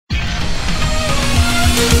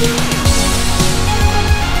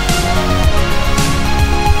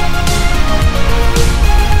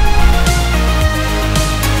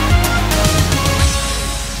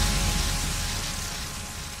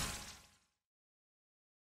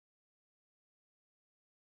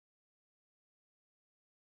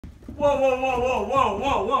Whoa, whoa, whoa, whoa, whoa,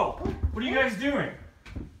 whoa, whoa. What are you guys doing?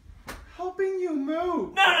 Helping you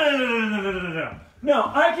move. No.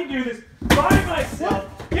 No, I can do this by myself.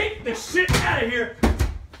 Get the shit out of here.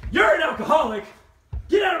 You're an alcoholic.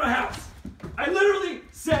 Get out of my house. I literally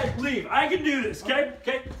said leave. I can do this, okay?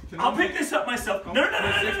 Okay? I'll pick this up myself. No.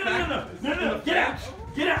 Get out.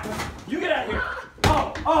 Get out. You get out of here.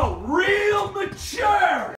 Oh, real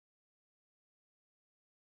mature.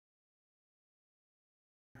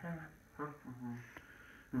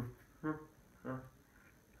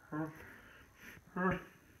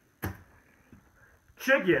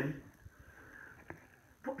 Chicken?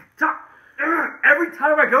 Every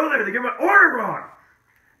time I go there, they get my order wrong.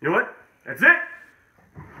 You know what? That's it.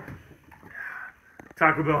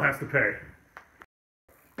 Taco Bell has to pay.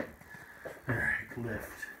 Alright,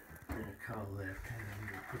 lift. I'm gonna call lift. I'm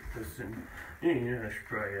gonna put this in. Yeah, I should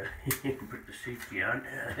probably put the safety on.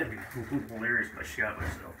 That'd be hilarious if I shot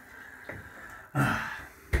myself.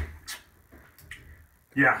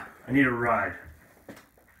 Yeah, I need a ride.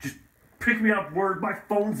 Just pick me up where my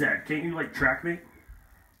phone's at. Can't you, like, track me?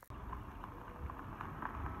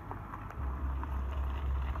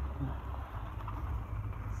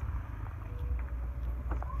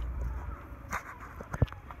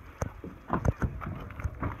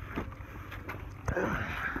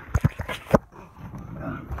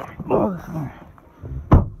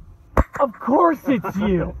 Of course it's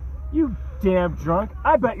you! You damn drunk.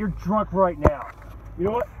 I bet you're drunk right now. You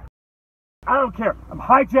know what? I don't care. I'm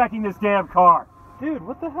hijacking this damn car. Dude,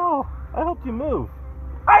 what the hell? I helped you move.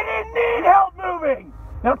 I didn't need help moving!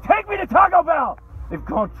 Now take me to Taco Bell! They've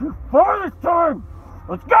gone too far this time!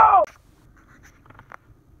 Let's go!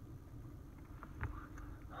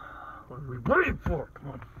 What are we waiting for?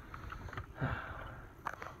 Come on.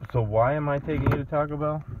 So why am I taking you to Taco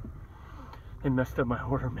Bell? They messed up my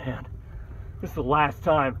order, man. This is the last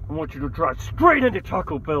time. I want you to drive straight into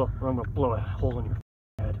Taco Bell, or I'm gonna blow a hole in your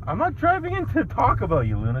head. I'm not driving into Taco Bell,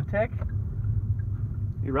 you lunatic.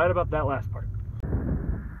 You're right about that last part.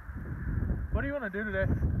 What do you want to do today?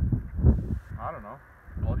 I don't know.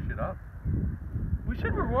 Blow shit up. We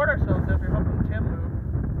should reward ourselves after helping Tim move.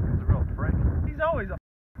 He's a real prick. He's always a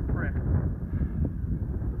prick.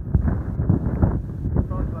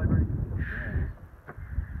 Phone's vibrating.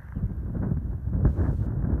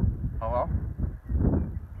 Hello?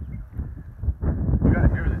 You gotta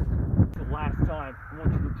hear this. It's the last time. I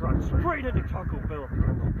want you to drive straight into Taco Bell, or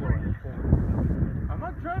I'm gonna blow a hole in your head. I'm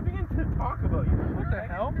not driving into Taco Bell. You know what the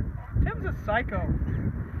hell? Tim's a psycho.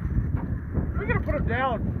 We're gonna put him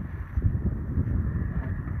down.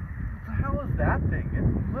 What the hell is that thing?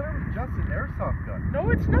 It's literally just an airsoft gun. No,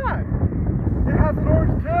 it's not. It has an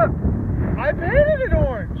orange tip. I painted it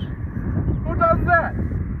orange. Who does that?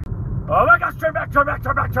 Oh my gosh, turn back!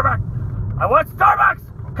 I want Starbucks!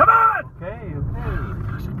 Come on! Okay.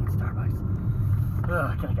 Gosh, I need Starbucks.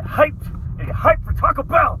 Can I get hyped? Can I get hyped for Taco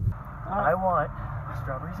Bell? I want a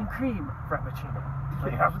strawberries and cream frappuccino. What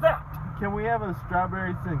do you have with that? Can we have a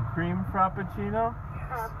strawberries and cream frappuccino?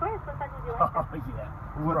 Yes. Of course, what size would you like? Oh yeah.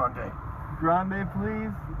 Grande. Grande,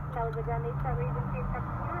 please. That was a grande strawberries and cream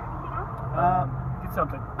frappuccino. Anything else? Get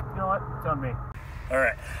something. You know what? It's on me. All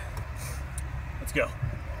right. Let's go.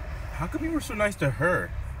 How come you were so nice to her?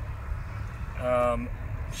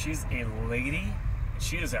 She's a lady.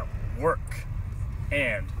 She is at work.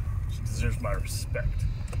 And she deserves my respect.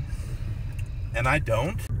 And I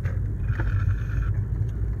don't? Oh,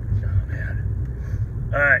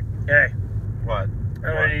 man. Alright, hey. What? I'm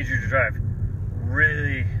gonna need you to drive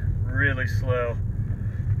really, really slow.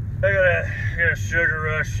 I got a sugar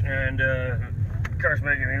rush and car's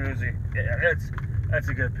making me woozy. Yeah, that's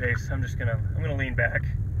a good pace. I'm gonna lean back.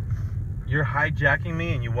 You're hijacking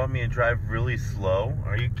me and you want me to drive really slow?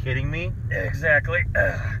 Are you kidding me? Exactly.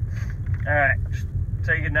 Alright, just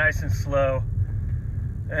take it nice and slow.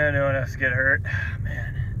 And no one else get hurt.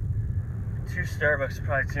 Man, 2 Starbucks is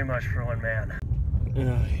probably too much for one man. I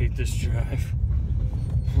hate this drive.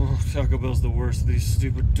 Oh, Taco Bell's the worst of these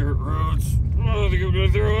stupid dirt roads. Oh, I think I'm gonna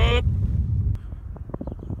throw up.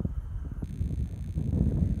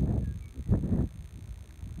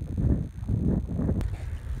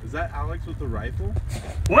 Is that Alex with the rifle?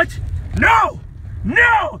 What? No!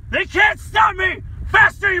 No! They can't stop me!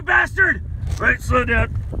 Faster, you bastard! Right, slow down.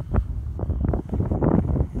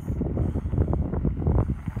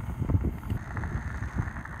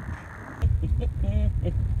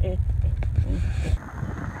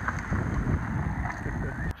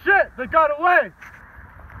 Shit! They got away!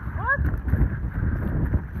 What?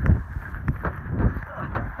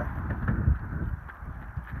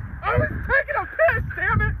 I was taking a piss,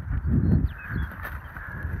 damn it!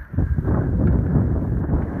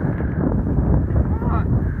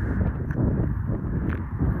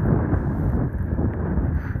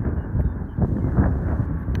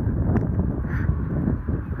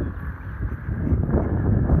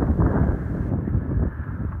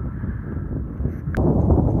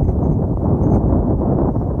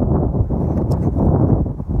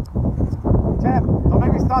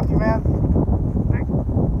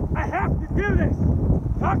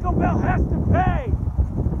 Taco Bell has to pay!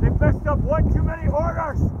 They messed up one too many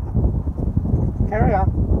orders! Carry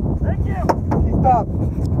on. Thank you! Keep stop.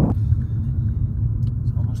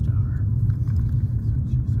 It's almost over.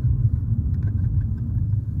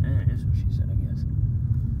 Yeah, it is what she said, I guess.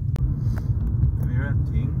 Have you ever had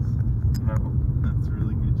Tings? No. That's a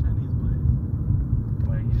really good Chinese place.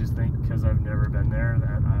 Why, you just think because I've never been there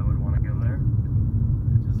that I would want to go there?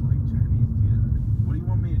 I just like Chinese, dude. What do you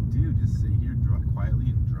want me to do? Just sit here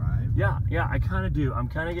quietly and drive? Yeah, I kind of do. I'm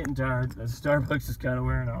kind of getting tired. The Starbucks is kind of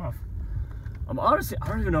wearing off. I'm honestly, I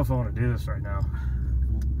don't even know if I want to do this right now.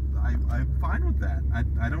 Well, I'm fine with that.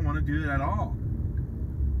 I don't want to do it at all.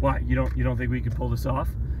 Why? You don't think we could pull this off?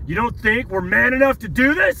 You don't think we're man enough to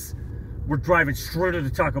do this? We're driving straight to the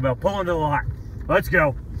Taco Bell. Pull into the lot. Let's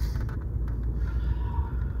go.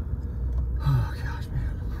 Oh gosh,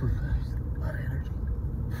 man. A lot of energy.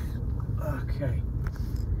 Okay.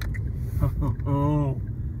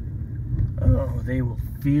 Oh, they will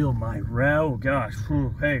feel my row. Gosh.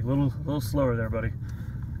 Whew. Hey, a little slower there, buddy.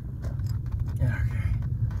 Okay.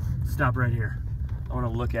 Stop right here. I want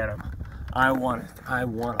to look at him. I want to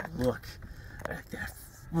look at that.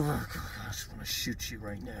 Oh, gosh, I just want to shoot you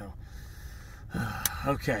right now.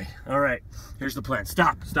 Okay. All right. Here's the plan.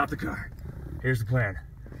 Stop the car. Here's the plan.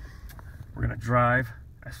 We're going to drive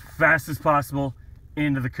as fast as possible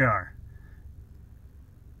into the car.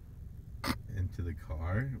 Into the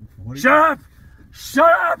car? What Shut up!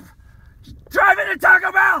 Shut up! Drive into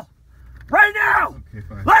Taco Bell! Right now! Okay,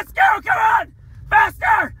 fine. Let's go! Come on!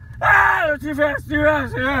 Faster! Ah, too fast, too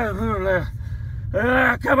fast.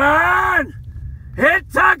 Come on!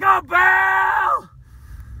 Hit Taco Bell!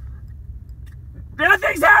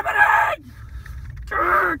 Nothing's happening!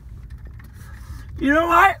 You know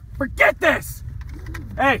what? Forget this!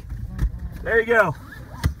 Hey, there you go.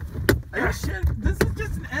 Hey, shit, this is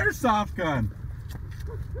just an airsoft gun.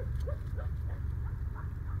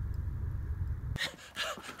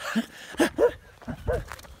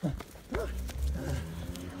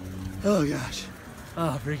 Oh gosh.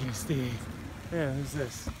 Oh, freaking Steve. Yeah, who's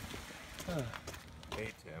this? Hey,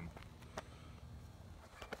 Tim.